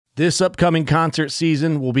This upcoming concert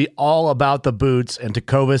season will be all about the boots, and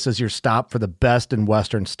Tecovas is your stop for the best in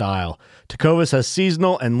Western style. Tecovas has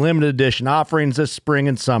seasonal and limited edition offerings this spring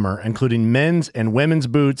and summer, including men's and women's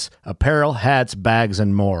boots, apparel, hats, bags,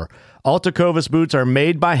 and more. All Tecovas boots are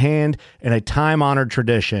made by hand in a time-honored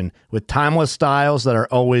tradition with timeless styles that are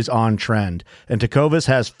always on trend. And Tecovas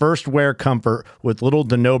has first wear comfort with little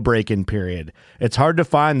to no break-in period. It's hard to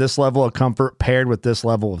find this level of comfort paired with this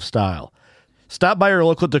level of style. Stop by your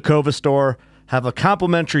local Tecovas store, have a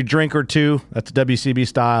complimentary drink or two, that's WCB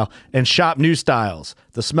style, and shop new styles.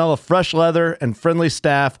 The smell of fresh leather and friendly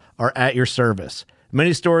staff are at your service.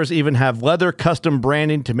 Many stores even have leather custom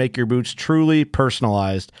branding to make your boots truly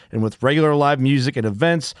personalized. And with regular live music and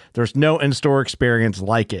events, there's no in-store experience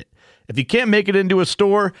like it. If you can't make it into a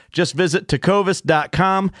store, just visit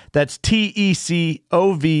tecovas.com. That's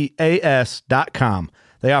TECOVAS.com.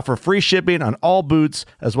 They offer free shipping on all boots,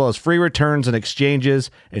 as well as free returns and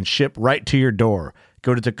exchanges, and ship right to your door.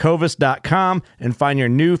 Go to tecovas.com and find your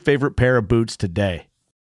new favorite pair of boots today.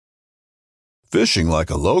 Fishing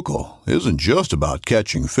like a local isn't just about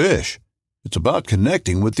catching fish. It's about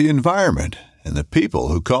connecting with the environment and the people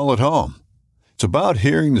who call it home. It's about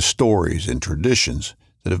hearing the stories and traditions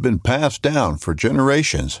that have been passed down for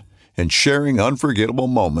generations and sharing unforgettable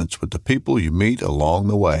moments with the people you meet along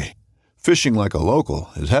the way. Fishing like a local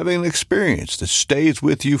is having an experience that stays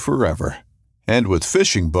with you forever. And with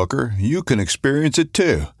Fishing Booker, you can experience it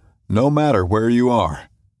too, no matter where you are.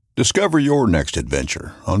 Discover your next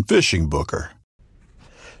adventure on Fishing Booker.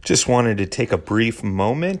 Just wanted to take a brief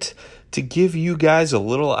moment to give you guys a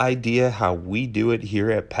little idea how we do it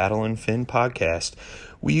here at Paddle and Fin Podcast.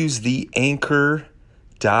 We use the Anchor.fm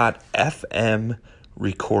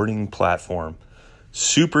recording platform.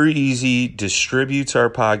 Super easy, distributes our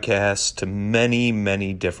podcast to many,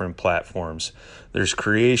 many different platforms. There's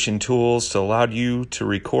creation tools to allow you to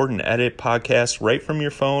record and edit podcasts right from your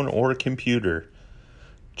phone or computer.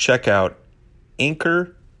 Check out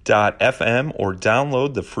Anchor.fm or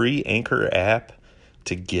download the free Anchor app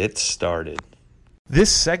to get started.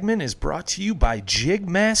 This segment is brought to you by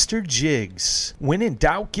Jigmaster Jigs. When in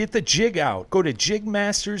doubt, get the jig out. Go to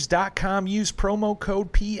jigmasters.com, use promo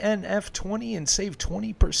code PNF20 and save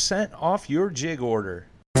 20% off your jig order.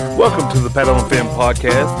 Welcome to the Paddle and Fin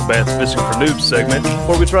Podcast, the Bass Fishing for Noobs segment,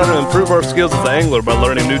 where we try to improve our skills as an angler by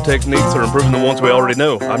learning new techniques or improving the ones we already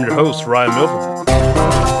know. I'm your host, Ryan Milford.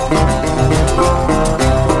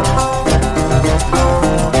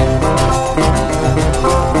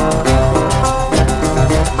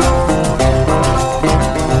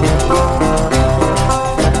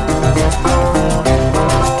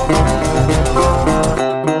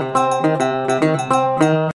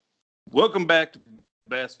 Welcome back to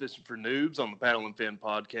Bass Fishing for Noobs on the Paddle and Fin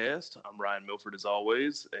Podcast. I'm Ryan Milford as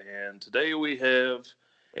always, and today we have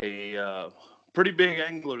a pretty big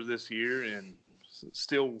angler this year and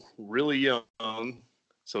still really young,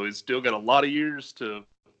 so he's still got a lot of years to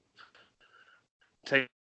take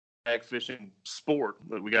back fishing sport.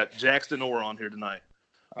 But we got Jackson Orr on here tonight.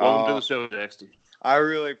 Welcome to the show, Jackson. I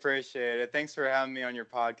really appreciate it. Thanks for having me on your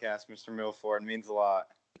podcast, Mr. Milford. It means a lot.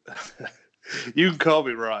 You can call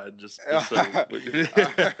me Ryan. Just so. All right.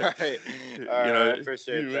 I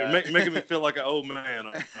appreciate that. Making me feel like an old man.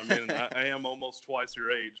 I mean, I am almost twice your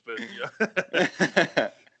age, but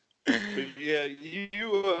yeah,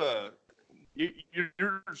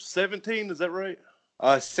 you're 17. Is that right?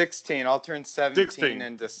 16. I'll turn 17 16.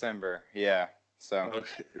 in December. Yeah. So.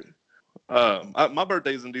 Okay. My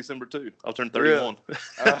birthday's in December too. I'll turn 31.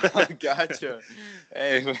 Really? Gotcha.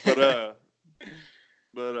 Hey.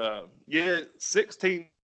 But yeah, 16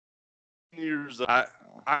 years. I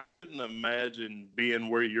couldn't imagine being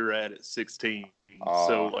where you're at 16.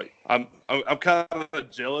 So like, I'm kind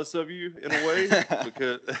of jealous of you in a way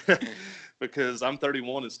because I'm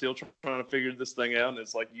 31 and still trying to figure this thing out, and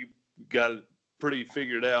it's like you got it pretty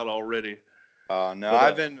figured out already. Oh no,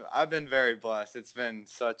 but, I've been very blessed. It's been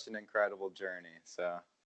such an incredible journey. So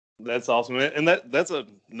that's awesome, and that's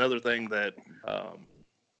another thing that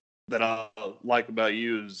I like about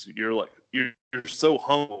you is you're so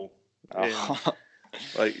humble, and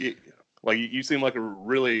like you seem like a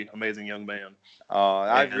really amazing young man. Oh,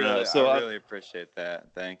 I really appreciate that.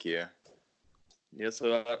 Thank you. Yeah,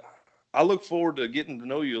 so I look forward to getting to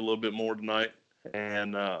know you a little bit more tonight,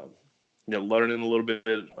 and learning a little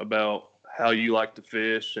bit about how you like to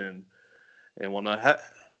fish and whatnot.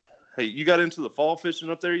 Hey, you got into the fall fishing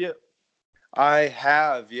up there yet? I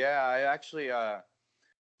have, yeah. I actually,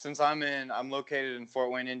 since I'm located in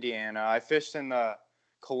Fort Wayne, Indiana, I fished in the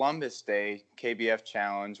Columbus Day KBF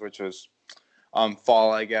Challenge, which was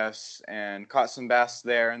fall, I guess, and caught some bass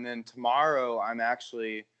there. And then tomorrow I'm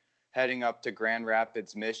actually heading up to Grand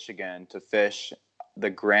Rapids, Michigan to fish the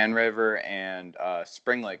Grand River and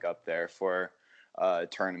Spring Lake up there for a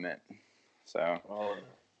tournament. So,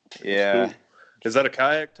 yeah. Cool. Is that a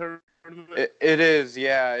kayak tournament? It is,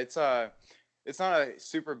 yeah. It's not a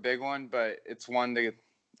super big one, but it's one that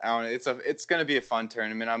I don't know. It's going to be a fun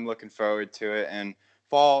tournament. I'm looking forward to it. And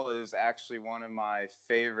fall is actually one of my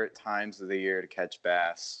favorite times of the year to catch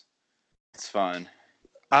bass. It's fun.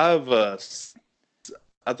 I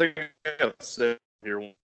think I've said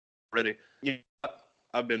here already. Yeah,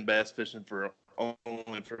 I've been bass fishing for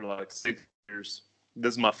like 6 years.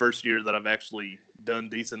 This is my first year that I've actually done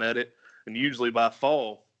decent at it. And usually by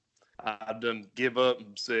fall, I've done give up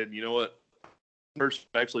and said, you know what, first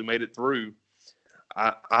actually made it through.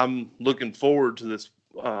 I'm looking forward to this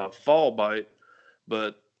fall bite,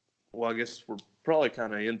 but I guess we're probably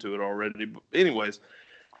kind of into it already. But anyways,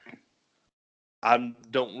 I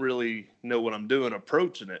don't really know what I'm doing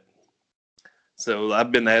approaching it. So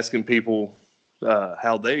I've been asking people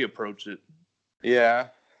how they approach it. Yeah.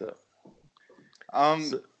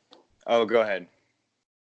 Oh, go ahead.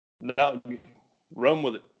 No, run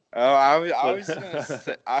with it. Oh, I was gonna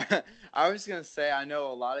say, I was gonna say I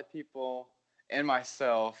know a lot of people and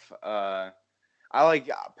myself. I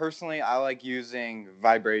like using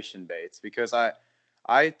vibration baits because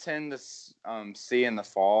I tend to see in the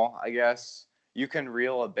fall, I guess, you can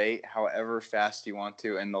reel a bait however fast you want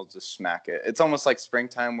to and they'll just smack it. It's almost like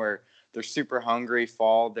springtime where they're super hungry.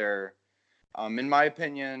 Fall, they're in my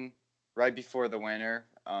opinion, right before the winter,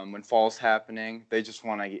 when fall's happening, they just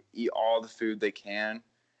want to eat all the food they can.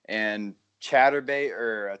 And chatterbait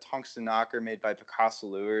or a tungsten knocker made by Picasso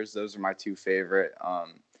Lures, those are my two favorite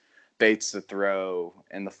baits to throw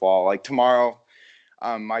in the fall. Like tomorrow,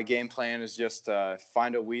 my game plan is just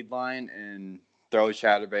find a weed line and throw a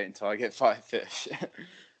chatterbait until I get 5 fish.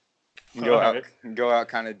 Go out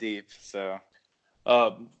kind of deep. So,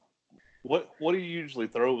 what do you usually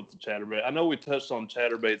throw with the chatterbait? I know we touched on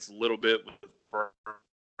chatterbaits a little bit with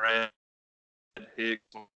Brad Hicks,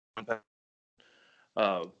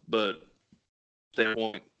 but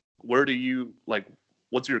standpoint, where do you like?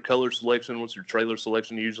 What's your color selection? What's your trailer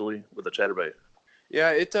selection usually with a chatterbait? Yeah,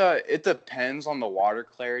 it depends on the water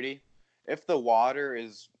clarity. If the water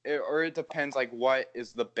it depends like what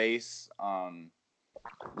is the base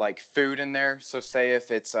like food in there. So say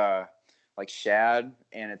if it's like shad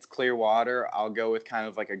and it's clear water, I'll go with kind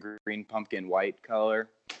of like a green pumpkin white color.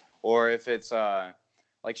 Or if it's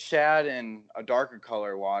like shad and a darker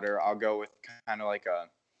color water, I'll go with kind of like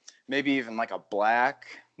maybe even like a black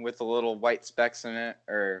with a little white specks in it,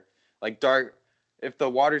 or like dark. If the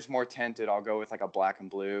water's more tinted, I'll go with like a black and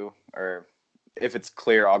blue, or if it's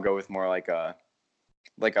clear, I'll go with more like a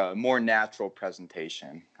more natural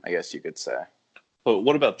presentation, I guess you could say. But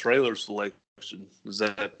what about trailer selection? Is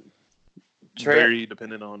that very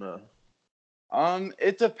dependent on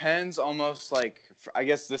it depends almost like, I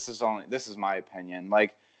guess this is my opinion.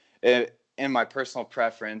 Like in my personal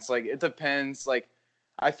preference, like it depends. Like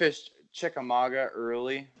I fished Chickamauga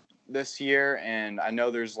early this year, and I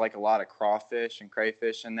know there's like a lot of crawfish and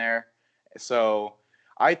crayfish in there. So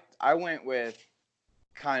I went with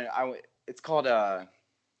it's called a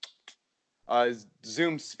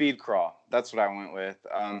Zoom Speed Crawl. That's what I went with.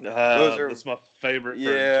 That's my favorite.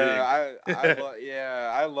 Yeah,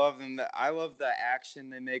 I love them. I love the action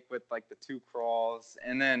they make with like the 2 crawls,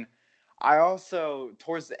 and then I also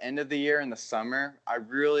towards the end of the year in the summer, I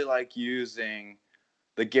really like using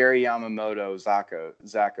the Gary Yamamoto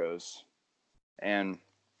Zaccos, and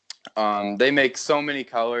they make so many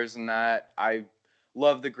colors in that. I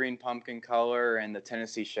love the green pumpkin color and the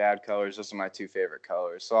Tennessee shad colors. Those are my 2 favorite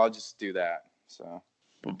colors, so I'll just do that. So,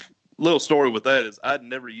 little story with that is I'd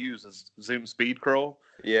never used a Zoom Speed Crawl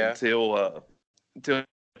until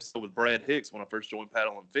with Brad Hicks when I first joined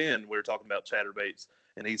Paddle and Fin. We were talking about chatterbaits,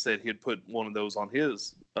 and he said he'd put one of those on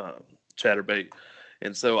his chatterbait,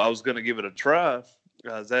 and so I was going to give it a try.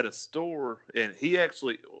 I was at a store, and he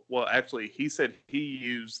said he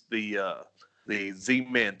used the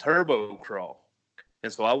Z-Man Turbo Crawl,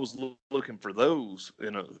 and so I was looking for those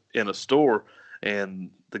in a store, and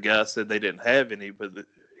the guy said they didn't have any, but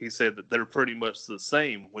he said that they're pretty much the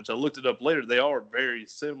same. Which I looked it up later; they are very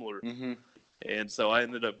similar, and so I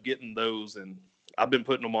ended up getting those, and I've been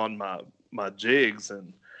putting them on my jigs,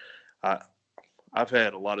 and I've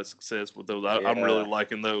had a lot of success with those. I'm really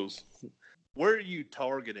liking those. Where are you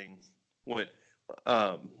targeting when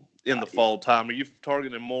in the fall time? Are you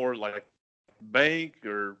targeting more like bank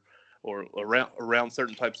or around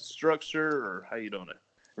certain types of structure, or how you doing it?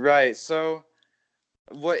 Right. So,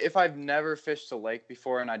 what if I've never fished a lake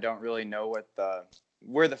before and I don't really know what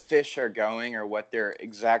where the fish are going or what they're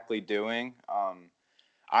exactly doing,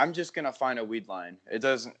 I'm just gonna find a weed line. It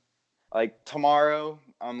doesn't like tomorrow.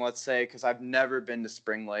 Let's say, because I've never been to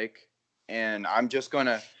Spring Lake, and I'm just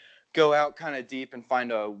gonna go out kind of deep and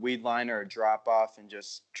find a weed line or a drop off and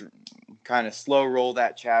just kind of slow roll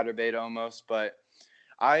that chatterbait almost. But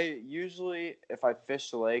I usually, if I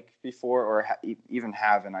fished the lake before or even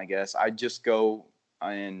haven't, I guess, I just go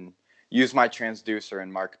and use my transducer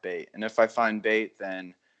and mark bait. And if I find bait,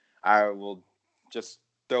 then I will just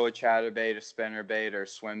throw a chatterbait, a spinner bait, or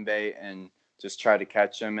swim bait and just try to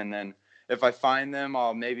catch them. And then if I find them,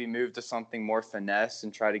 I'll maybe move to something more finesse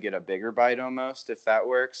and try to get a bigger bite almost, if that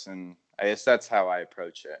works. And I guess that's how I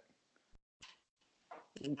approach it.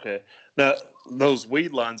 Okay. Now, those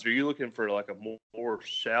weed lines, are you looking for like a more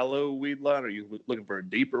shallow weed line? Or are you looking for a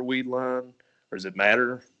deeper weed line? Or does it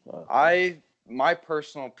matter? My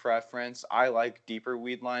personal preference, I like deeper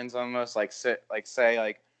weed lines almost. I'll sit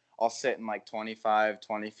in like 20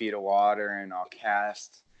 feet of water and I'll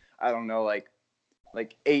cast, I don't know, like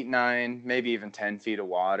 8, 9, maybe even 10 feet of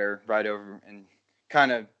water right over and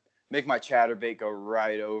kind of make my chatterbait go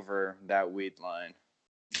right over that weed line.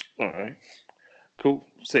 All right. Cool.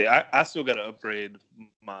 See, I still got to upgrade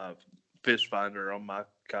my fish finder on my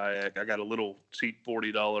kayak. I got a little cheap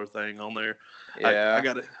 $40 thing on there. Yeah.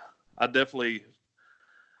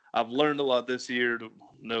 I've learned a lot this year to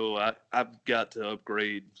know I've got to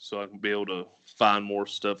upgrade so I can be able to find more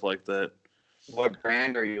stuff like that. What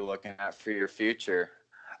brand are you looking at for your future?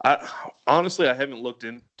 Honestly, I haven't looked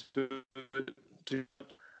into it too much,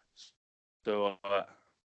 so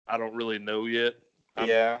I don't really know yet.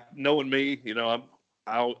 Knowing me,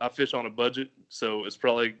 I fish on a budget, so it's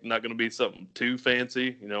probably not going to be something too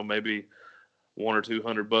fancy. Maybe $100 or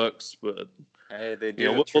 $200, but hey, they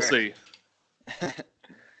do. We'll see.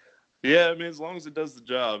 Yeah, I mean, as long as it does the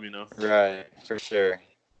job, Right, for sure.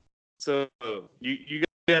 So, you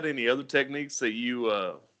got any other techniques that you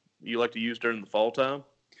like to use during the fall time?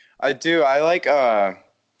 I do. I like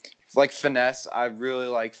finesse. I really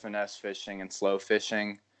like finesse fishing and slow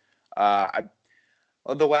fishing. The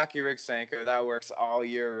Wacky Rig Senko, that works all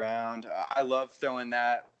year round. I love throwing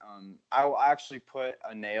that. I will actually put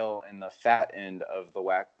a nail in the fat end of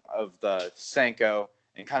the Senko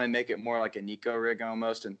and kind of make it more like a Nico rig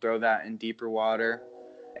almost and throw that in deeper water.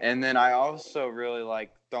 And then I also really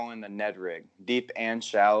like throwing the Ned rig, deep and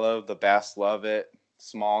shallow. The bass love it.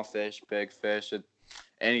 Small fish, big fish,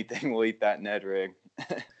 anything will eat that Ned rig.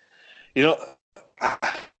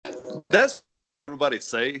 That's what everybody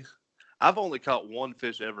say. I've only caught one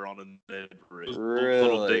fish ever on a Ned rig. Really?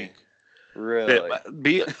 Little dink. Really?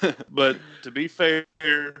 Yeah, but to be fair,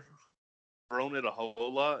 I've thrown it a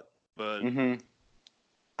whole lot, but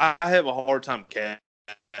I have a hard time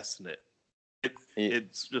casting it.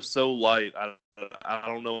 It's just so light. I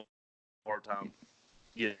don't know. Hard time.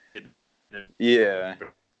 Yeah.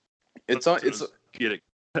 It's get it.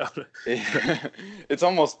 It's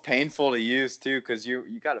almost painful to use too, because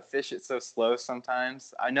you got to fish it so slow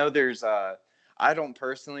sometimes. I know there's I don't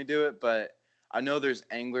personally do it, but I know there's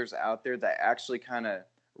anglers out there that actually kind of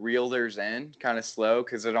reel theirs in kind of slow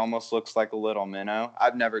because it almost looks like a little minnow.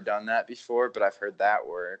 I've never done that before, but I've heard that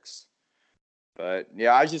works. But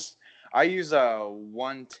yeah, I use a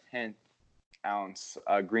 1/10 ounce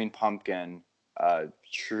green pumpkin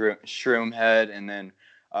shroom head, and then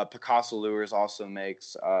Picasso Lures also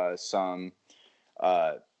makes some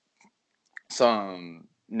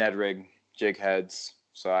Ned rig jig heads,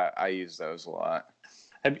 so I use those a lot.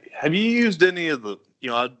 Have you used any of the?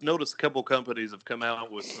 I've noticed a couple companies have come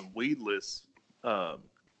out with some weedless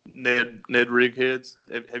Ned rig heads.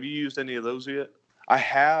 Have you used any of those yet? I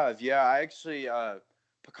have, yeah. I actually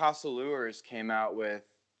Picasso Lures came out with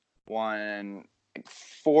one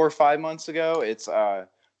 4 or 5 months ago. It's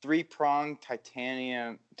 3-pronged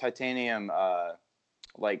titanium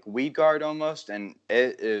like weed guard almost, and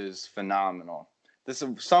it is phenomenal.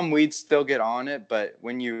 Some weeds still get on it, but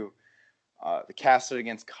when you cast it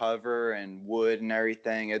against cover and wood and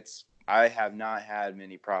everything, I have not had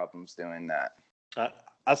many problems doing that.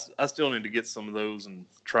 I still need to get some of those and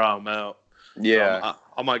try them out. Yeah,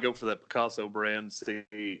 I might go for that Picasso brand, see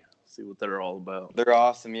what they're all about. They're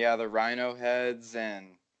awesome. Yeah, the rhino heads,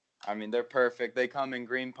 and I mean they're perfect. They come in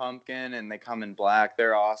green pumpkin and they come in black.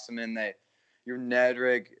 They're awesome, and your Ned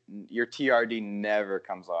rig, your TRD never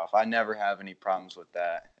comes off. I never have any problems with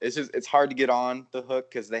that. It's hard to get on the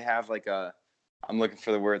hook because they have I'm looking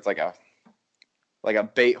for the words, like a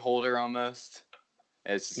bait holder almost.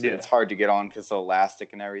 It's hard to get on because of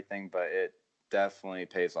elastic and everything, but it definitely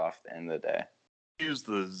pays off at the end of the day. Use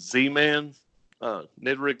the Z-Man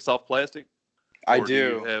Ned rig soft plastic? I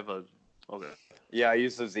do. You have okay. Yeah, I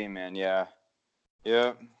use the Z-Man. Yeah.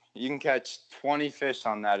 Yep. You can catch 20 fish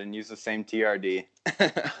on that and use the same TRD.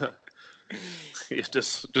 You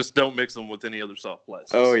just don't mix them with any other soft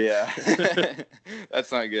plastics. Oh yeah,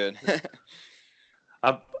 that's not good.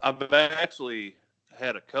 I've actually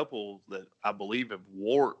had a couple that I believe have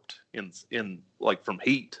warped in like from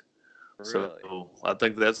heat. Really? So I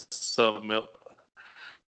think that's something else.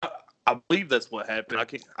 I believe that's what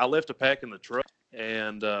happened. I left a pack in the truck,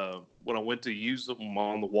 and when I went to use them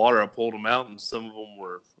on the water, I pulled them out, and some of them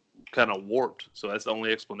were kind of warped. So that's the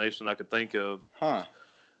only explanation I could think of. Huh?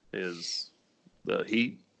 Is the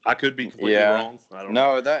heat? I could be completely wrong. I don't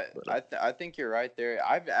know. I think you're right there.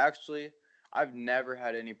 I've never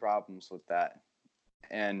had any problems with that,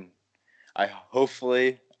 and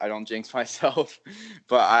hopefully I don't jinx myself,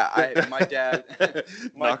 but my dad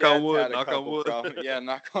knock on wood. Yeah,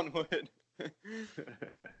 knock on wood.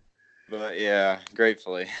 But yeah,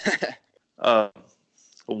 gratefully. A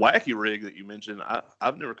wacky rig that you mentioned,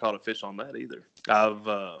 I've never caught a fish on that either.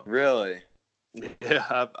 Really?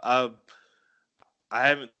 Yeah, I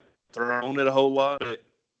haven't thrown it a whole lot. But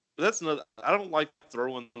that's another. I don't like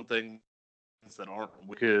throwing things that aren't,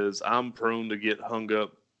 because I'm prone to get hung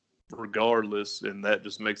up regardless, and that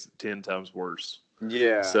just makes it 10 times worse.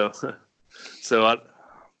 Yeah. So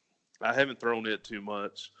I haven't thrown it too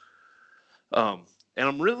much. And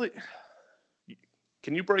I'm really.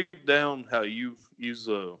 Can you break down how you use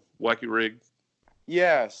a wacky rig?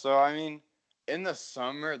 Yeah. So I mean, in the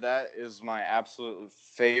summer, that is my absolute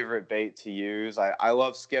favorite bait to use. I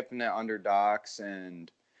love skipping it under docks, and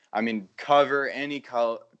I mean any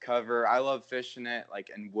cover. I love fishing it like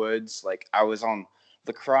in woods. Like I was on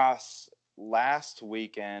La Crosse last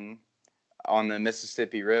weekend on the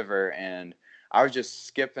Mississippi River, and I was just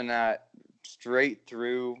skipping that straight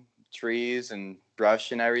through trees and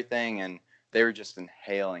brush and everything, and they were just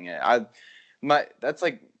inhaling it. That's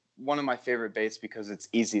like one of my favorite baits because it's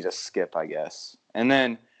easy to skip, I guess. And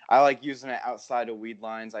then I like using it outside of weed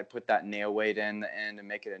lines. I put that nail weight in the end and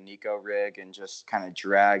make it a Nico rig and just kind of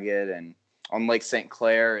drag it. And on Lake St.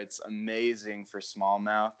 Clair, it's amazing for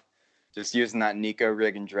smallmouth. Just using that Nico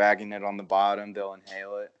rig and dragging it on the bottom, they'll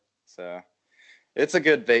inhale it. So it's a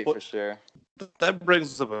good bait for sure. That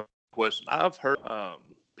brings up a question. I've heard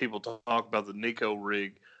people talk about the Nico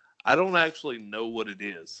rig. I don't actually know what it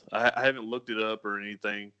is. I haven't looked it up or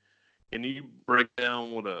anything. Can you break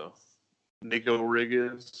down what a Nico rig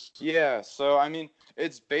is? Yeah, so I mean,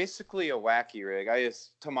 it's basically a wacky rig.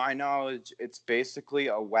 To my knowledge, it's basically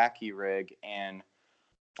a wacky rig, and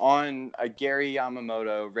on a Gary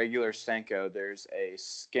Yamamoto regular Senko, there's a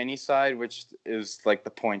skinny side, which is like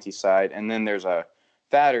the pointy side, and then there's a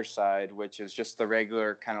fatter side, which is just the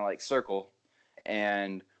regular kind of like circle.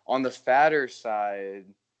 And on the fatter side,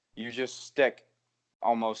 you just stick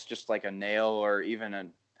almost just like a nail, or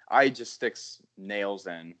even I just sticks nails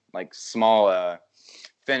in, like small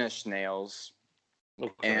finished nails,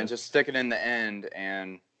 and just stick it in the end,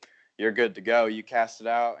 and you're good to go. You cast it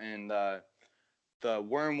out, and the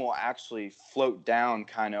worm will actually float down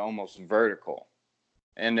kind of almost vertical,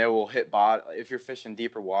 and it will hit bottom. If you're fishing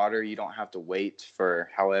deeper water, you don't have to wait for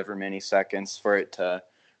however many seconds for it to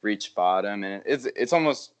reach bottom, and it's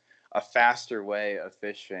almost a faster way of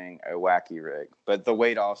fishing a wacky rig, but the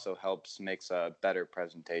weight also makes a better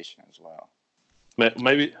presentation as well.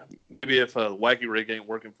 Maybe if a wacky rig ain't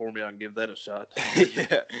working for me, I can give that a shot.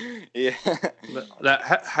 yeah. Now,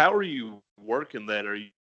 how are you working that? Are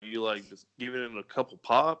you like just giving it a couple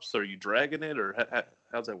pops? Are you dragging it, or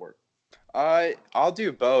how's that work? I'll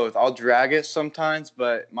do both. I'll drag it sometimes,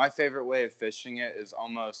 but my favorite way of fishing it is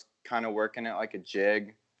almost kind of working it like a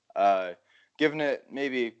jig. Giving it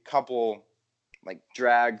maybe a couple like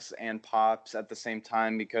drags and pops at the same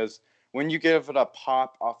time, because when you give it a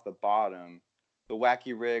pop off the bottom, the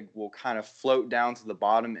wacky rig will kind of float down to the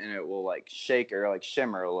bottom, and it will like shake or like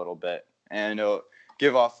shimmer a little bit, and it'll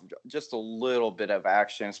give off just a little bit of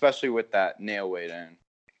action, especially with that nail weight in.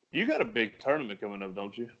 You got a big tournament coming up,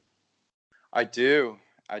 don't you? I do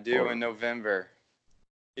in November.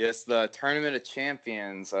 Yes, the Tournament of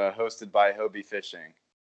Champions, hosted by Hobie Fishing.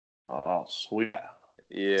 Oh, sweet.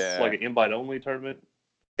 Yeah. It's like an invite-only tournament?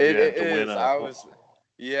 It is. I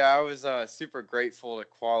was super grateful to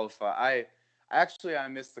qualify. I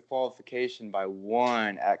missed the qualification by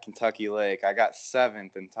one at Kentucky Lake. I got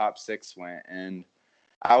 7th and top 6 went, and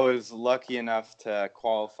I was lucky enough to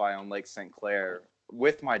qualify on Lake St. Clair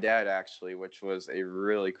with my dad, actually, which was a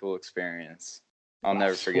really cool experience. I'll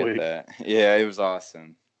never forget that. Yeah, it was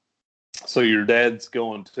awesome. So your dad's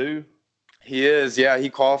going too? He is, yeah. He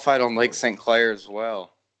qualified on Lake St. Clair as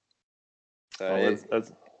well. So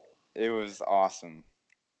it was awesome.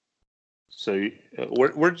 So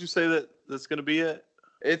where did you say that's going to be at?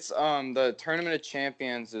 It's the Tournament of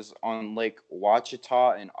Champions is on Lake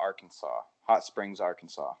Ouachita in Arkansas, Hot Springs,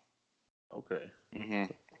 Arkansas. Okay. hmm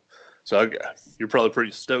So you're probably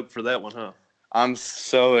pretty stoked for that one, huh? I'm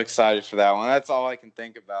so excited for that one. That's all I can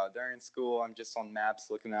think about. During school, I'm just on maps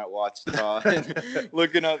looking at Ouachita and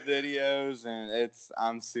looking up videos, and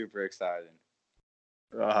I'm super excited.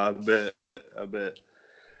 I bet.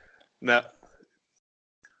 Now,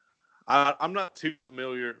 I'm not too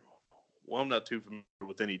familiar. Well, I'm not too familiar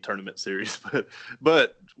with any tournament series,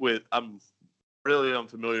 but I'm really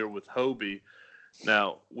unfamiliar with Hobie.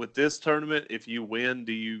 Now, with this tournament, if you win,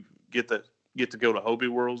 do you get to go to Hobie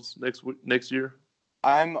Worlds next year?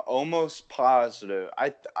 I'm almost positive.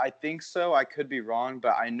 I think so. I could be wrong,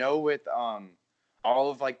 but I know with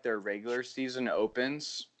all of like their regular season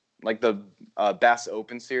opens, like the Bass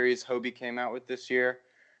Open Series Hobie came out with this year,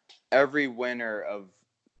 every winner of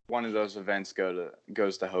one of those events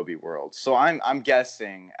goes to Hobie Worlds. So I'm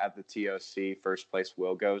guessing at the TOC first place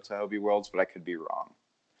will go to Hobie Worlds, but I could be wrong.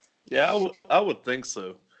 Yeah, I would think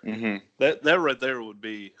so. Mm-hmm. That right there would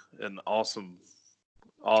be an awesome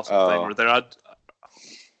thing right there.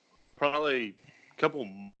 Probably a couple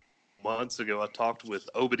months ago, I talked with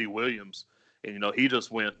Obedy Williams, and he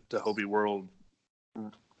just went to Hobie World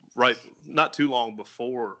right not too long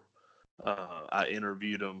before I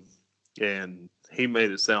interviewed him, and he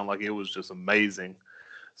made it sound like it was just amazing.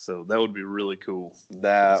 So that would be really cool. He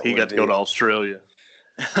got to go to Australia.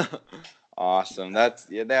 Awesome. That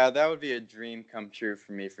would be a dream come true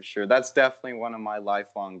for me for sure. That's definitely one of my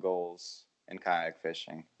lifelong goals in kayak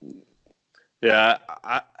fishing. Yeah,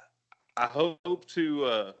 I hope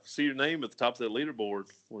to see your name at the top of the leaderboard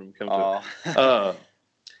when we come to it.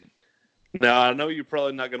 Now, I know you're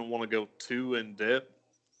probably not going to want to go too in depth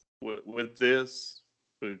with this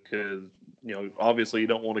because obviously you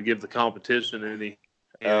don't want to give the competition any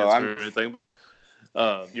answer or anything.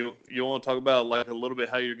 You want to talk about like a little bit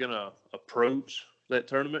how you're going to approach that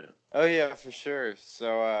tournament? Oh yeah, for sure.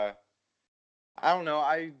 So I don't know.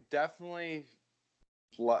 I definitely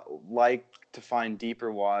like to find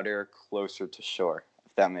deeper water closer to shore,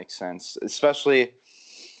 if that makes sense. Especially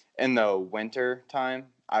in the winter time,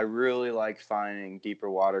 I really like finding deeper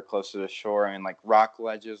water closer to shore and like rock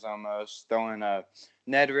ledges almost, throwing a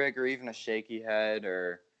Ned rig or even a shaky head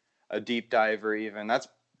or a deep diver even. That's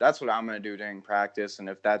what I'm going to do during practice, and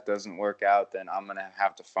if that doesn't work out, then I'm going to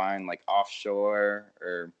have to find like offshore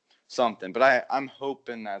or something. But I'm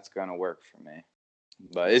hoping that's going to work for me.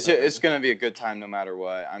 But it's going to be a good time no matter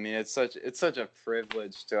what. I mean, it's such a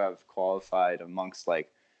privilege to have qualified amongst like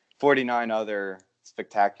 49 other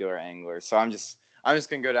spectacular anglers. So I'm just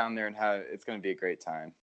going to go down there and it's going to be a great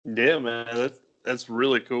time. Yeah, man, that's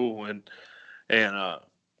really cool. And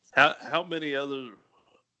how many other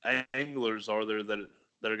anglers are there that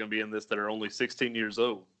are going to be in this that are only 16 years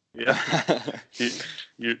old? Yeah,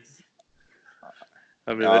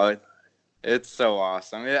 it's so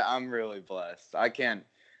awesome. I'm really blessed. I'm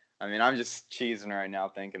just cheesing right now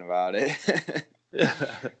thinking about it.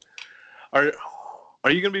 Are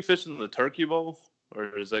you going to be fishing the Turkey Bowl,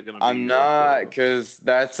 or is that going to be? I'm not, because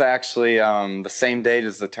that's actually the same date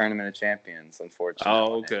as the Tournament of Champions, unfortunately.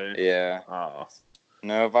 Oh, okay. Yeah. Oh.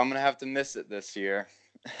 Nope, I'm going to have to miss it this year.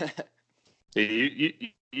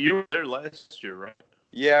 You were there last year, right?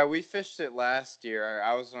 Yeah, we fished it last year.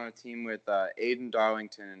 I was on a team with Aiden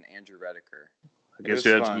Darlington and Andrew Redeker. I guess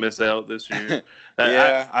you had to miss out this year.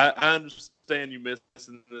 Yeah. I understand you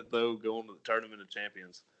missing it, though, going to the Tournament of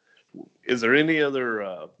Champions. Is there any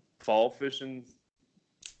other fall fishing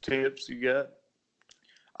tips you got?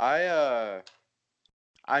 I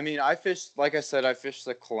fished, like I said, I fished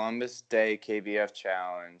the Columbus Day KBF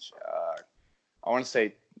Challenge. I want to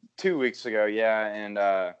say 2 weeks ago, yeah, and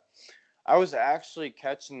I was actually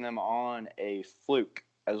catching them on a fluke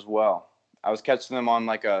as well. I was catching them on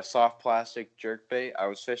like a soft plastic jerkbait. I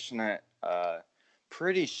was fishing it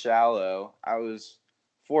pretty shallow. I was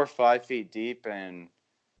 4 or 5 feet deep, and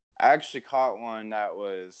I actually caught one that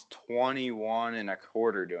was 21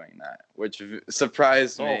 1/4 doing that, which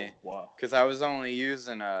surprised me. Oh, wow. Because I was only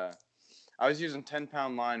using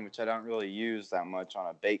 10-pound line, which I don't really use that much on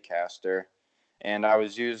a bait caster. And I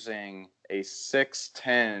was using a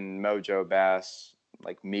 610 Mojo Bass,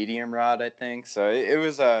 like medium rod, I think. So it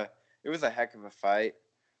was a heck of a fight.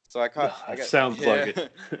 So Sounds like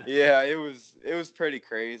it. Yeah, it was pretty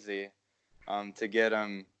crazy. To get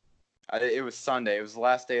them. It was Sunday. It was the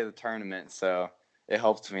last day of the tournament, so it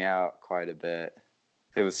helped me out quite a bit.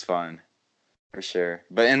 It was fun, for sure.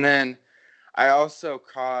 And then I also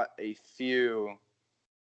caught a few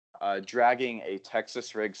dragging a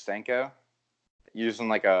Texas rig Senko, using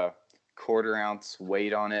like a quarter-ounce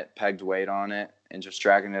weight on it, pegged weight on it, and just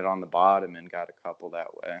dragging it on the bottom and got a couple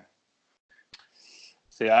that way.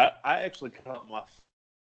 See, I actually caught my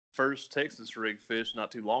first Texas rig fish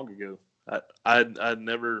not too long ago. I'd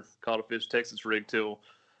never caught a fish Texas rig till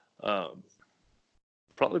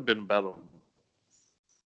probably been about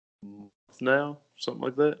a month now, something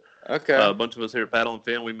like that. Okay. A bunch of us here at Paddle and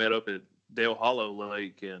Fin, we met up at Dale Hollow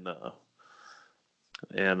Lake, and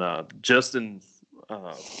Justin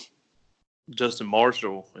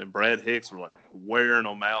Marshall and Brad Hicks were like wearing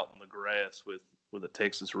them out in the grass with a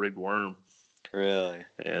Texas rigged worm. Really?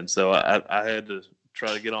 And so I had to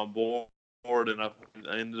try to get on board, and I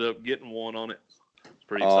ended up getting one on it.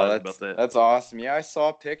 Pretty excited about that. That's awesome. Yeah, I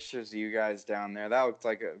saw pictures of you guys down there. That looked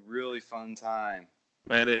like a really fun time.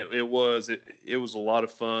 Man, it was a lot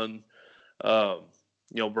of fun.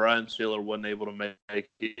 Brian Schiller wasn't able to make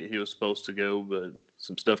it. He was supposed to go, but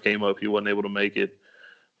some stuff came up. He wasn't able to make it.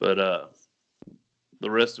 But the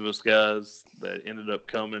rest of us guys that ended up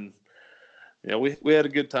coming, we had a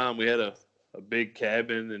good time. We had a big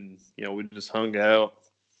cabin, and we just hung out,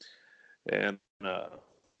 and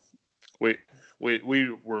we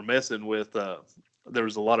were messing with. There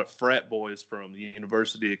was a lot of frat boys from the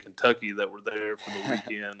University of Kentucky that were there for the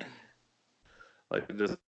weekend.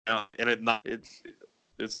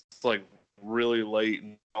 It's like really late,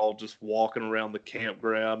 and all just walking around the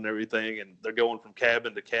campground and everything, and they're going from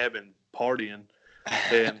cabin to cabin partying.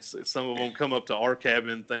 And some of them come up to our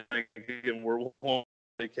cabin thinking we're one of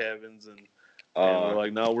the cabins, and we're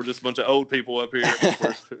like, no, we're just a bunch of old people up here.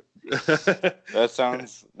 That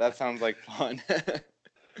sounds like fun.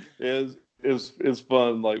 It was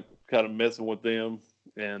fun, like kind of messing with them,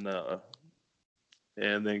 and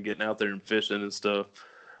then getting out there and fishing and stuff.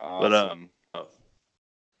 Awesome. But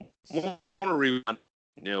I want to rewind.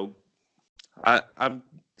 I'm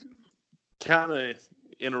kind of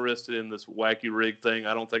interested in this wacky rig thing.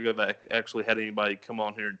 I don't think I've actually had anybody come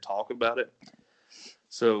on here and talk about it.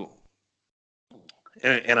 So,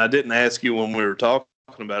 and I didn't ask you when we were talking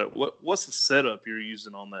about it. What's the setup you're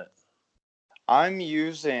using on that? I'm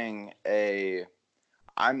using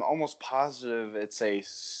I'm almost positive it's a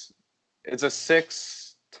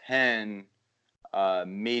 610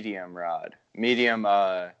 medium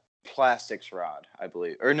plastics rod, I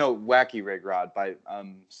believe, or no, wacky rig rod by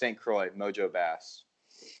St. Croix Mojo Bass.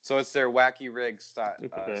 So it's their wacky rig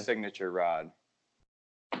signature rod.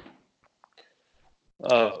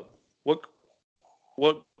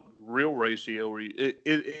 What reel ratio are you?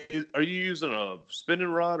 Are you using a spinning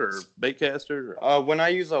rod or bait caster? When I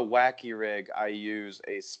use a wacky rig, I use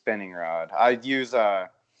a spinning rod. I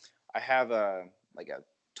have a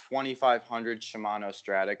 2500 Shimano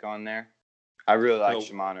Stratic on there. I really like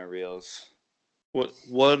Shimano reels. What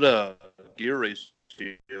gear ratio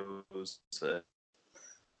is that?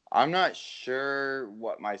 I'm not sure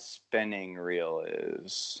what my spinning reel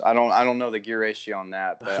is. I don't know the gear ratio on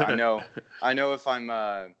that, but I know if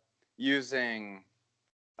I'm using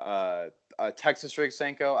a Texas rig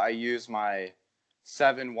Senko, I use my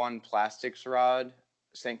 7-1 plastics rod,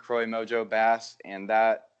 St. Croix Mojo Bass, and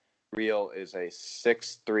that reel is a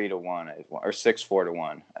 6-3 to 1 or 6-4 to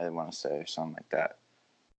 1. I want to say, or something like that.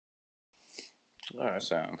 All right.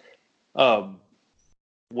 So,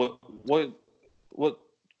 what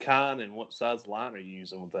kind and what size line are you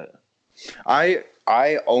using with that?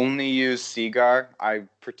 I only use Seaguar. I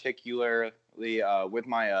particularly with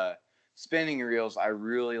my spinning reels, I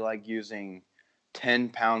really like using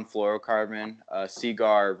 10-pound fluorocarbon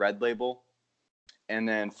Seaguar Red Label, and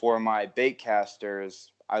then for my bait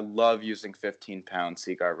casters, I love using 15-pound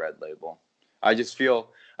Seaguar Red Label. I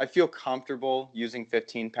feel comfortable using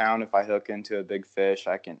 15-pound if I hook into a big fish.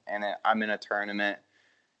 I'm in a tournament,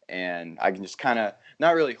 and I can just kind of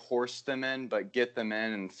not really horse them in, but get them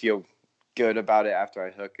in and feel good about it after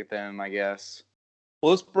I hook at them, I guess.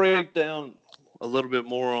 Well, let's break down a little bit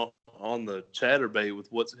more on the chatterbait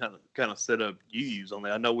with what's kind of setup you use on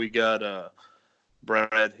that. I know we got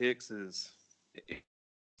Brad Hicks's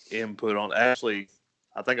input on. Actually,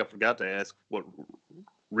 I think I forgot to ask what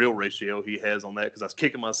reel ratio he has on that because I was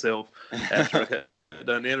kicking myself after I got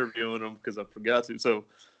done interviewing him because I forgot to. So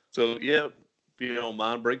yeah, if you don't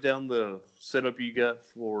mind, break down the setup you got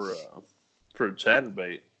for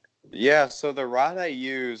chatterbait. Yeah, so the rod I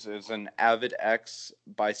use is an Avid X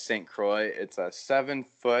by St. Croix. It's a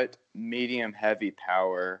 7-foot medium heavy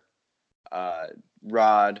power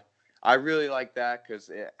rod. I really like that because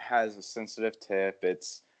it has a sensitive tip. It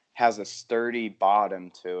has a sturdy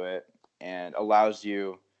bottom to it and allows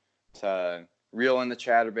you to reel in the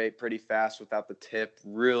chatterbait pretty fast without the tip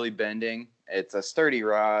really bending. It's a sturdy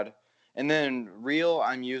rod. And then reel,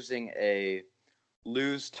 I'm using a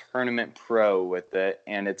Lose Tournament Pro with it,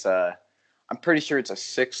 and I'm pretty sure it's a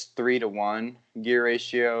 6:3-1 gear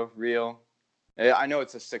ratio reel. I know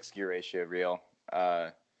it's a 6 gear ratio reel,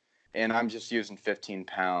 and I'm just using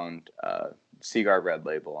 15-pound Seaguar Red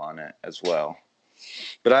Label on it as well.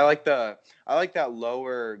 But I like that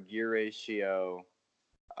lower gear ratio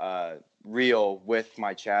reel with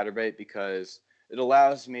my chatterbait because it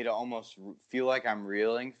allows me to almost feel like I'm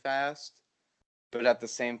reeling fast, but at the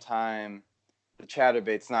same time, the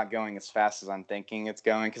chatterbait's not going as fast as I'm thinking it's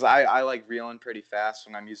going. Because I like reeling pretty fast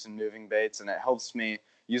when I'm using moving baits, and it helps me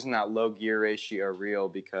using that low gear ratio reel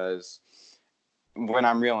because when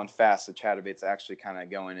I'm reeling fast, the chatterbait's actually kind of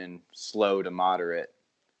going in slow to moderately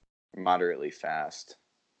fast.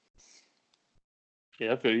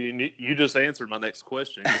 Yeah, you just answered my next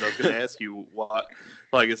question because I was going to ask you why.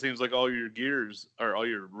 Like, it seems like all your gears or all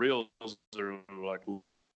your reels are like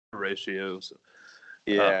ratios.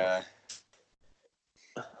 Yeah.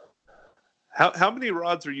 How many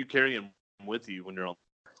rods are you carrying with you when you're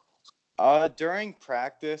on? During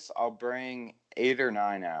practice, I'll bring 8 or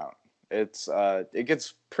 9 out. It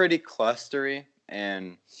gets pretty clustery,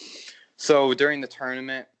 and so during the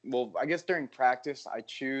tournament, well, I guess during practice,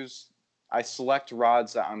 I select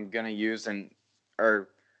rods that I'm gonna use or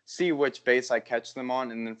see which baits I catch them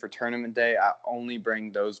on, and then for tournament day, I only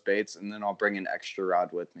bring those baits, and then I'll bring an extra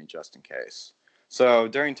rod with me just in case. So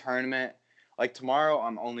during tournament, like tomorrow,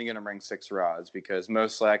 I'm only gonna bring 6 rods because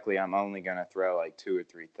most likely I'm only gonna throw like 2 or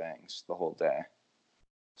 3 things the whole day.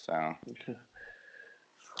 So.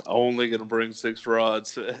 Only gonna bring 6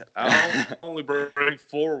 rods. I'll only bring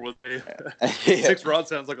 4 with me. Yeah. 6 rods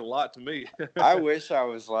sounds like a lot to me. I wish I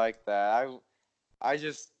was like that.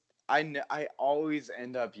 I always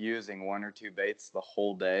end up using 1 or 2 baits the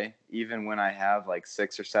whole day, even when I have like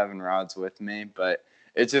 6 or 7 rods with me. But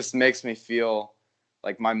it just makes me feel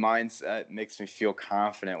like my mindset makes me feel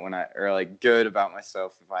confident or like good about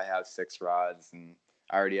myself if I have 6 rods and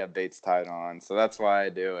I already have baits tied on. So that's why I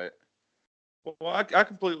do it. Well, I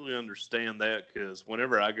completely understand that because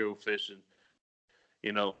whenever I go fishing,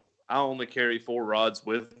 I only carry 4 rods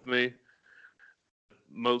with me.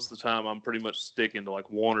 Most of the time, I'm pretty much sticking to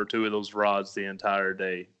like 1 or 2 of those rods the entire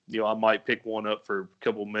day. I might pick one up for a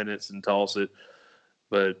couple minutes and toss it,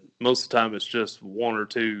 but most of the time it's just 1 or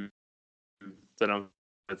 2 that I'm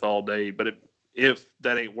with all day. But if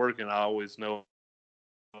that ain't working, I always know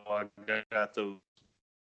I got those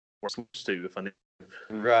switch to if I need.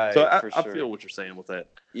 Right. So for I sure. feel what you're saying with that.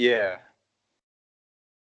 Yeah.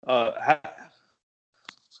 How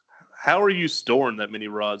are you storing that many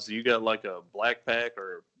rods? Do you got like a black pack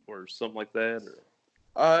or something like that?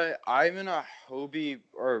 I'm in a Hobie,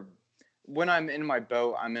 or when I'm in my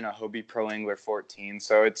boat, I'm in a Hobie Pro Angler 14.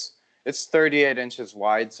 So it's 38 inches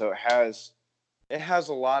wide, so it has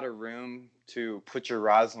a lot of room to put your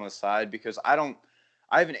rods on the side because I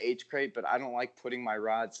have an H crate, but I don't like putting my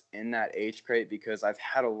rods in that H crate because I've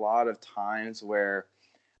had a lot of times where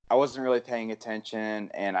I wasn't really paying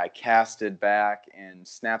attention and I casted back and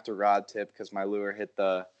snapped a rod tip because my lure hit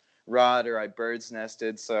the rod or I bird's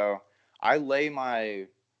nested. So I lay my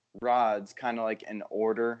rods kind of like in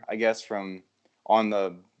order, I guess, I'll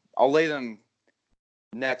lay them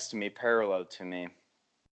next to me, parallel to me,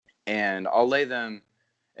 and I'll lay them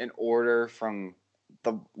in order from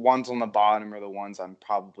the ones on the bottom are the ones I'm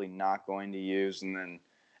probably not going to use. And then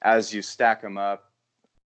as you stack them up,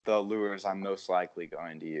 the lures I'm most likely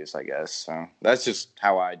going to use, I guess. So that's just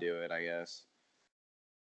how I do it, I guess.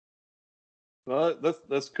 Well,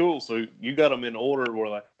 that's cool. So you got them in order where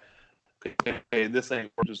like, okay, this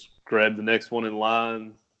ain't working, just grab the next one in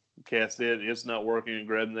line, cast it. It's not working, and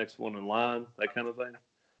grab the next one in line, that kind of thing.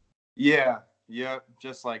 Yeah, yep,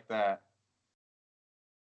 just like that.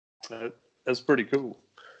 That's pretty cool.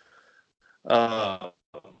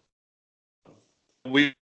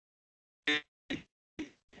 We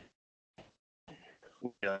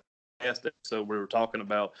last episode we were talking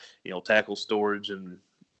about tackle storage and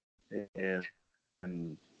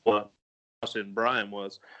what and Brian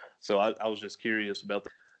was. So I was just curious about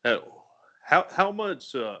that. How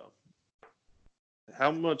much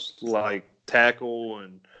like tackle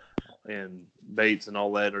and baits and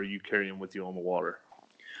all that are you carrying with you on the water?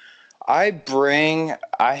 I think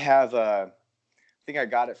I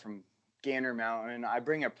got it from Gander Mountain. I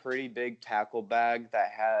bring a pretty big tackle bag that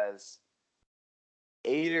has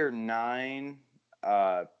 8 or 9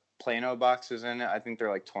 Plano boxes in it. I think they're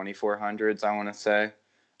like 2400s, I want to say.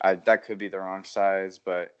 That could be the wrong size,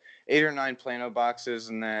 but 8 or 9 Plano boxes.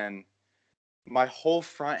 And then my whole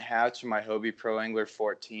front hatch of my Hobie Pro Angler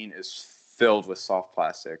 14 is filled with soft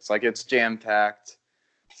plastics. Like, it's jam-packed.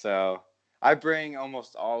 So I bring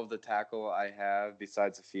almost all of the tackle I have,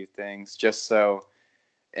 besides a few things, just so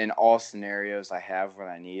in all scenarios I have what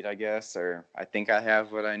I need, I guess, or I think I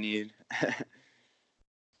have what I need.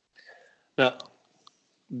 Now,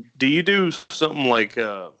 do you do something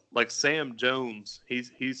like Sam Jones?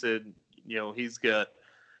 He said, he's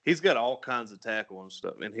got all kinds of tackle and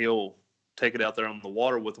stuff, and he'll take it out there on the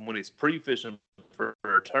water with him when he's pre-fishing for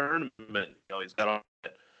a tournament. He's got all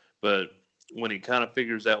that. But when he kind of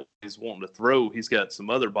figures out what he's wanting to throw, he's got some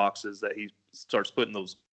other boxes that he starts putting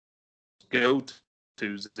those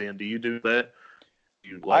go-tos in. Do you do that?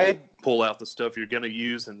 You pull out the stuff you're going to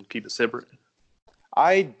use and keep it separate?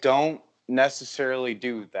 I don't necessarily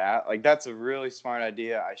do that. Like, that's a really smart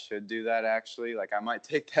idea. I should do that, actually. Like, I might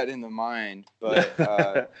take that into mind.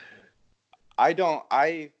 But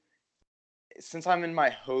since I'm in my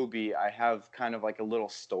Hobie, I have kind of like a little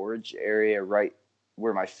storage area right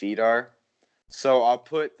where my feet are. So I'll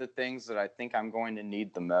put the things that I think I'm going to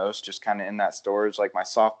need the most just kind of in that storage, like my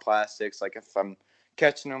soft plastics. Like if I'm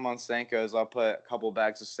catching them on Senkos, I'll put a couple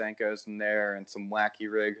bags of Senkos in there and some wacky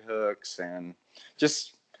rig hooks and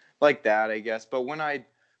just like that, I guess. But when I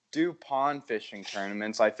do pond fishing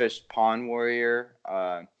tournaments, I fished Pond Warrior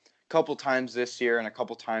a couple times this year and a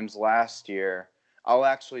couple times last year. I'll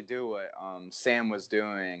actually do what Sam was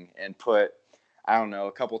doing and put, I don't know,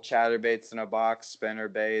 a couple chatterbaits in a box, spinner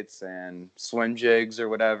baits, and swim jigs or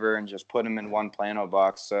whatever, and just put them in one plano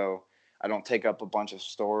box so I don't take up a bunch of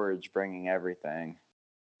storage bringing everything.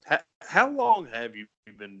 How long have you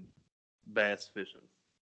been bass fishing?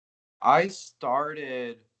 I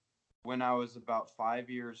started when I was about 5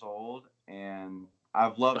 years old, and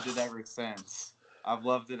I've loved it ever since.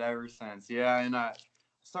 Yeah, and I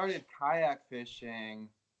started kayak fishing.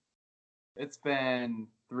 It's been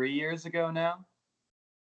 3 years ago now.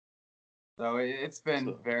 So it's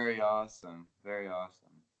been very awesome. Very awesome.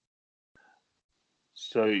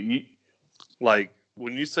 So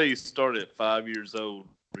when you say you started at 5 years old,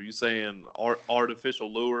 are you saying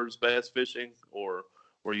artificial lures bass fishing, or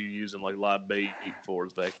were you using like live bait for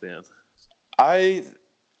us back then?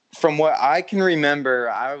 From what I can remember,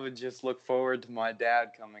 I would just look forward to my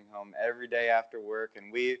dad coming home every day after work,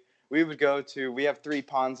 and we have 3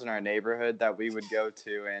 ponds in our neighborhood that we would go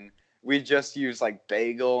to, and we just use like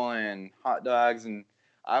bagel and hot dogs, and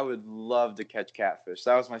I would love to catch catfish.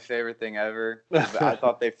 That was my favorite thing ever. I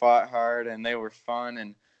thought they fought hard and they were fun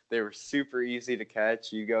and they were super easy to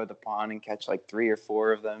catch. You go to the pond and catch like 3 or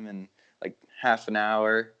 4 of them in like half an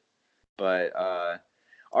hour. But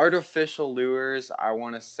artificial lures, I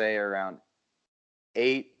want to say around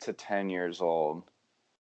 8 to 10 years old.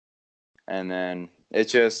 And then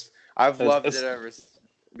it's just, I've loved it ever.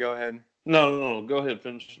 Go ahead. No. Go ahead.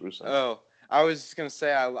 Finish. Oh, I was just going to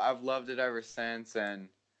say I've loved it ever since, and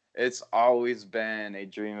it's always been a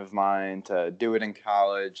dream of mine to do it in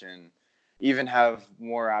college and even have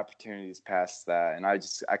more opportunities past that. And I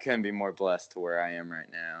couldn't be more blessed to where I am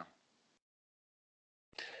right now.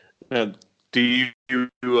 Now, do you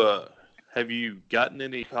have you gotten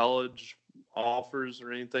any college offers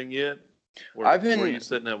or anything yet? Where are you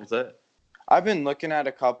sitting at with that? I've been looking at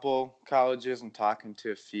a couple colleges and talking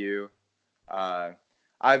to a few.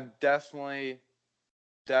 I've definitely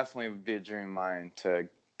would be a dream of mine to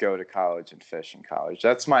go to college and fish in college.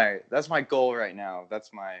 That's my goal right now.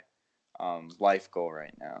 That's my life goal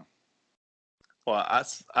right now. Well,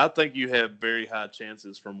 I think you have very high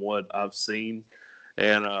chances from what I've seen,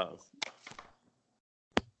 and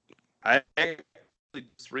I actually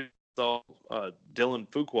just saw Dylan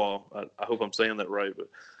Fuqua. I hope I'm saying that right, but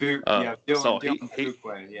Dylan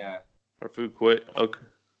Fuqua, yeah, or Fuqua. Okay.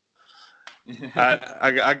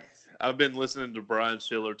 I've been listening to Brian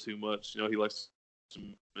Schiller too much. He likes to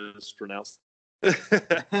mispronounce.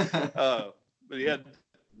 But yeah,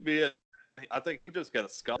 I think he just got a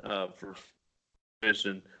scholarship for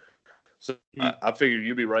fishing, so I figured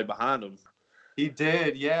you'd be right behind him. He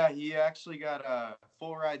did, yeah. He actually got a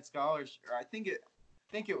full ride scholarship. I think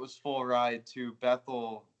it was full ride to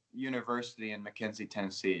Bethel University in McKenzie,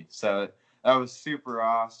 Tennessee. So that was super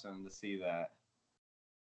awesome to see that.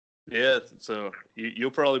 Yeah, so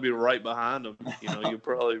you'll probably be right behind him. You'll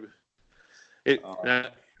probably.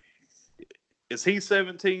 Is he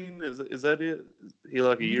 17? Is that it? Is he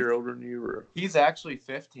like a year older than you? Or? He's actually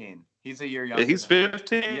 15. He's a year younger. He's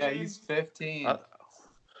 15. Yeah, he's 15.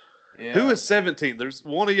 Yeah. Who is 17? There's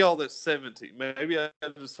one of y'all that's 17. Maybe I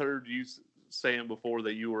just heard you saying before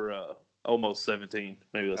that you were almost 17.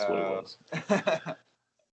 Maybe that's what it was.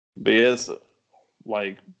 But yes,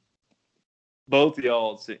 like both of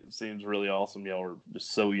y'all seems really awesome. Y'all are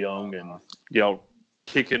just so young and y'all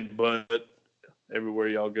kicking butt everywhere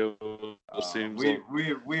y'all go. It seems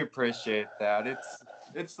we appreciate that.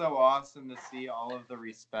 It's so awesome to see all of the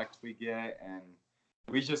respect we get, and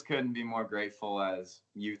we just couldn't be more grateful as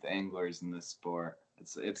youth anglers in this sport.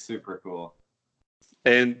 It's super cool.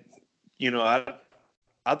 And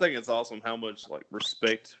I think it's awesome how much like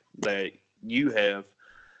respect that you have,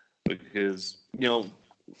 because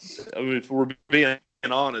I mean, if we're being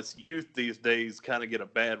honest, youth these days kind of get a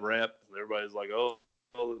bad rap. Everybody's like, oh,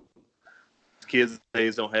 kids these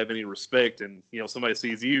days don't have any respect, and somebody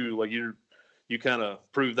sees you, like you kind of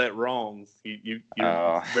prove that wrong. You're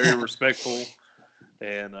very respectful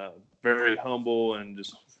and very humble and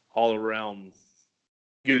just all around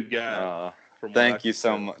good guy. Thank you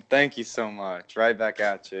so much. Thank you so much. Right back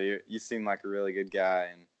at you. You seem like a really good guy,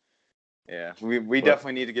 and yeah, we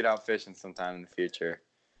definitely need to get out fishing sometime in the future.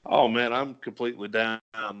 Oh man, I'm completely down.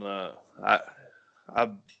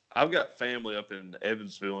 I've got family up in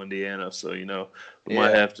Evansville, Indiana, so we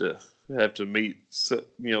might have to meet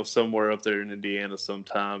somewhere up there in Indiana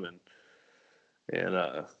sometime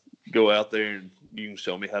and go out there and you can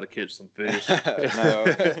show me how to catch some fish. No,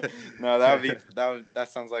 that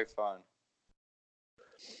sounds like fun.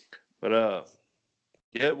 But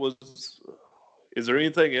yeah, is there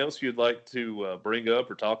anything else you'd like to bring up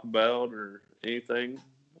or talk about or anything?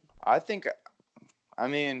 I'm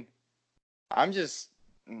just,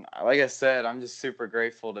 like I said, I'm just super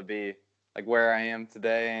grateful to be like where I am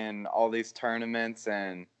today and all these tournaments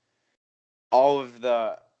and all of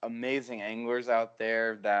the amazing anglers out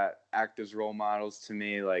there that act as role models to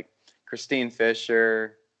me, like Christine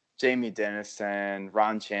Fisher, Jamie Dennison,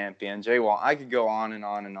 Ron Champion, Jay Wall. I could go on and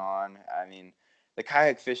on and on. I mean, the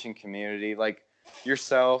kayak fishing community, like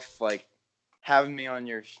yourself, like having me on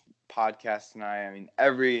your podcast tonight. I mean,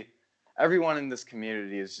 everyone in this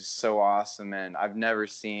community is just so awesome, and I've never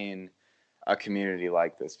seen a community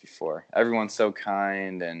like this before. Everyone's so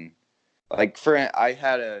kind, and like I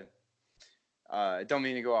had I don't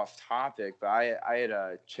mean to go off topic, but I had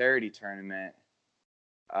a charity tournament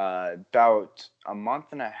about a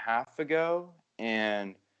month and a half ago,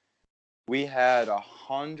 and we had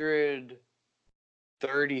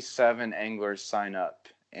 137 anglers sign up,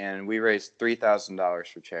 and we raised $3,000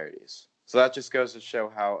 for charities. So that just goes to show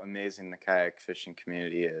how amazing the kayak fishing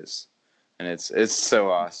community is, and it's so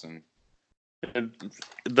awesome. And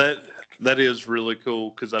that is really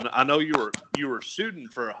cool, because I know you were shooting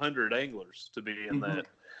for 100 anglers to be in that,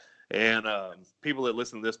 and people that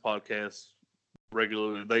listen to this podcast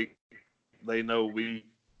regularly, they know we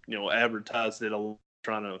advertise it a lot,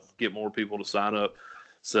 trying to get more people to sign up.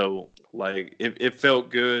 So like it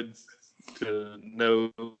felt good to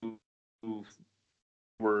know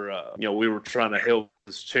we were trying to help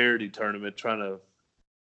this charity tournament, trying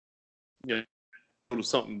to do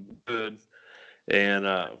something good, and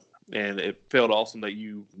it felt awesome that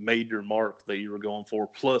you made your mark that you were going for,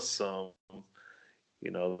 plus some.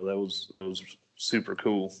 That was super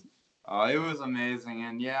cool. Oh, it was amazing,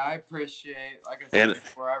 and yeah, I appreciate, like I said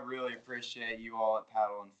before, I really appreciate you all at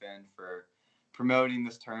Paddle and Fin for promoting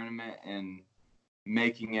this tournament and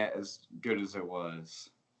making it as good as it was.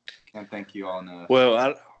 Can't thank you all enough.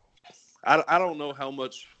 Well, I don't know how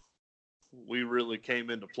much we really came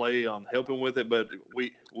into play on helping with it, but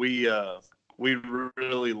we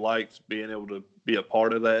really liked being able to be a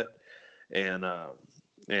part of that and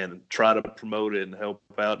try to promote it and help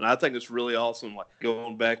out. And I think it's really awesome, like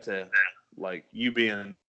going back to like you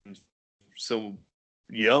being so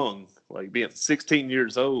young, like being 16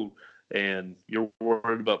 years old, and you're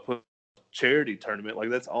worried about putting a charity tournament. Like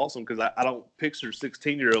that's awesome, because I don't picture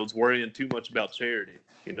 16-year-olds worrying too much about charity.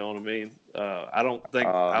 You know what I mean? I don't think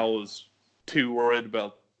I was too worried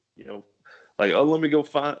about, like, oh, let me go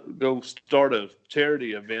start a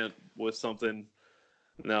charity event with something.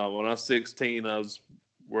 No, when I was 16, I was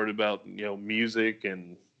worried about, music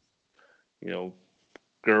and,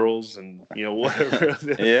 girls and, whatever.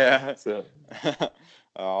 Yeah. So,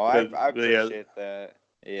 I appreciate that.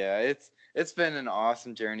 Yeah, it's been an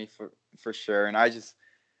awesome journey for sure. And I just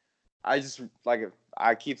like,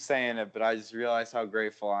 I keep saying it, but I just realize how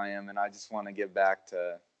grateful I am, and I just want to give back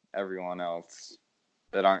to everyone else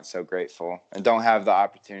that aren't so grateful and don't have the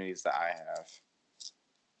opportunities that I have.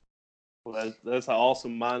 Well, that's an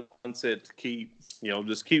awesome mindset to keep.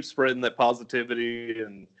 Just keep spreading that positivity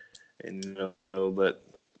and that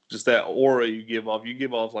just that aura you give off. You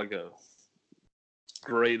give off like a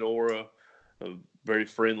great aura, a very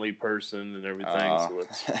friendly person and everything. So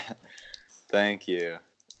it's... Thank you.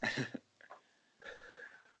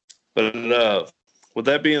 But with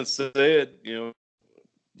that being said, you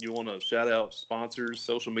want to shout out sponsors,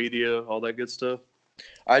 social media, all that good stuff?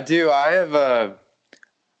 I do. I have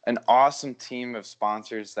an awesome team of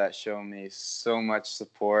sponsors that show me so much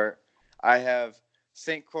support. I have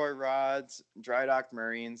St. Croix Rods, Dry Dock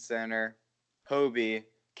Marine Center, Hobie,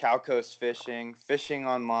 Cal Coast Fishing, Fishing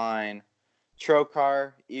Online,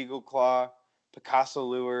 Trocar, Eagle Claw, Picasso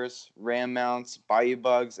Lures, Ram Mounts, Bayou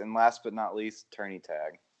Bugs, and last but not least, Tourney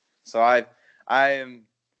Tag. So I am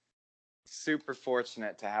super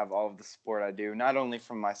fortunate to have all of the support I do, not only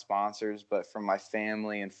from my sponsors, but from my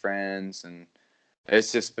family and friends. And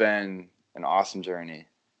it's just been an awesome journey.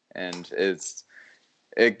 And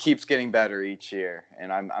it keeps getting better each year.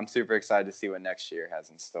 And I'm super excited to see what next year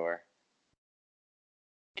has in store.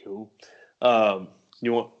 Cool.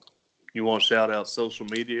 You want to shout out social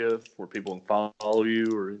media where people can follow you?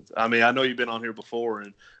 Or I mean, I know you've been on here before,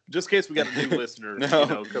 and just in case we got a new listener,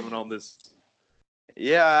 coming on this.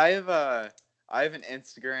 Yeah, I have an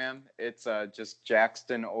Instagram. It's just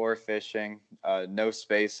Jackson Orr Fishing, no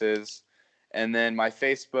spaces. And then my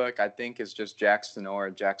Facebook, I think, is just Jackson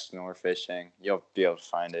Orr Fishing. You'll be able to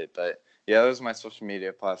find it. But yeah, those are my social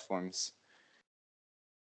media platforms.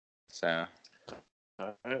 So.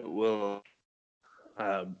 All right. Well,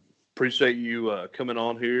 appreciate you coming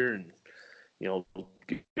on here and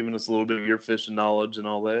giving us a little bit of your fishing knowledge and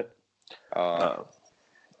all that.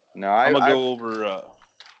 No, I'm gonna go over.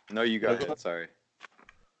 No, you go ahead. Sorry.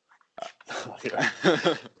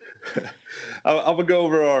 I'm gonna go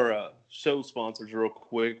over our show sponsors real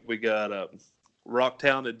quick. We got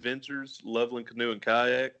Rocktown Adventures, Loveland Canoe and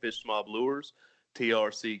Kayak, Fish Mob Lures,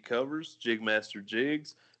 TRC Covers, Jigmaster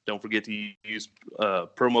Jigs. Don't forget to use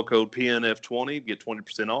promo code PNF20 get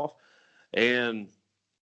 20% off. And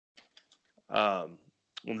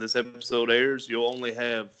when this episode airs, you'll only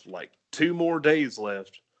have like 2 more days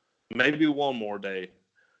left, maybe 1 more day,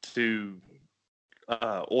 to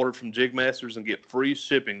order from Jigmasters and get free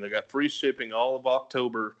shipping. They got free shipping all of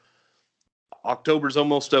October. October's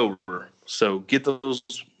almost over, so get those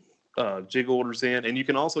jig orders in. And you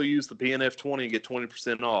can also use the PNF20 and get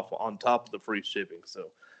 20% off on top of the free shipping.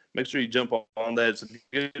 So make sure you jump on that. It's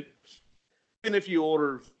good. Even if you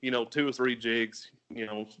order, 2 or 3 jigs,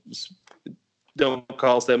 don't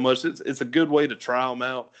cost that much. It's a good way to try them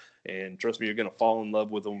out. And trust me, you're going to fall in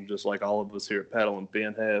love with them just like all of us here at Paddle and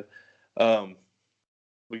Fin have.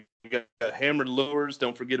 We got Hammered Lures.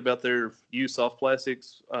 Don't forget about their used soft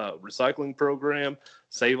plastics recycling program.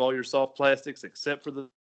 Save all your soft plastics except for the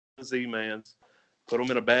Z-Mans. Put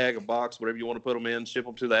them in a bag, a box, whatever you want to put them in. Ship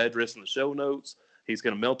them to the address in the show notes. He's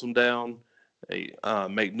going to melt them down,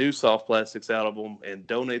 make new soft plastics out of them, and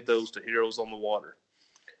donate those to Heroes on the Water.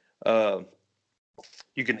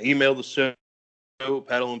 You can email the show,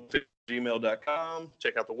 paddleandfin@gmail.com.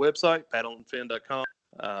 Check out the website,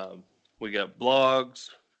 paddleandfin.com. We got blogs,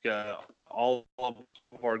 got all of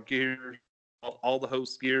our gear, all the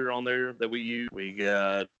host gear on there that we use. We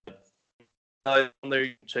got on there,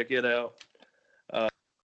 you can check it out.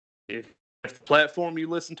 If the platform you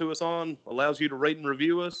listen to us on allows you to rate and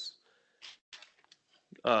review us,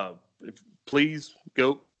 please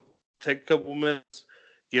go take a couple minutes,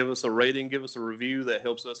 give us a rating, give us a review. That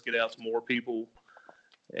helps us get out to more people,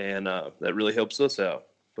 and that really helps us out.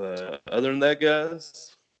 But other than that,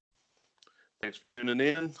 guys, thanks for tuning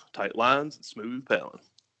in. Tight lines and smooth paddling.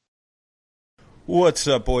 What's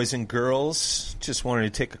up, boys and girls? Just wanted to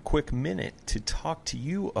take a quick minute to talk to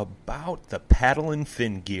you about the Paddle and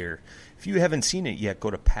Fin gear. If you haven't seen it yet, go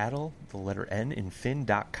to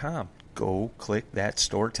paddle_and-fin.com. Go click that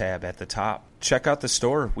store tab at the top. Check out the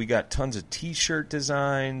store. We got tons of t-shirt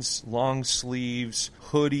designs, long sleeves,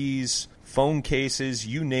 hoodies, phone cases,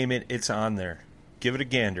 you name it, it's on there. Give it a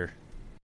gander.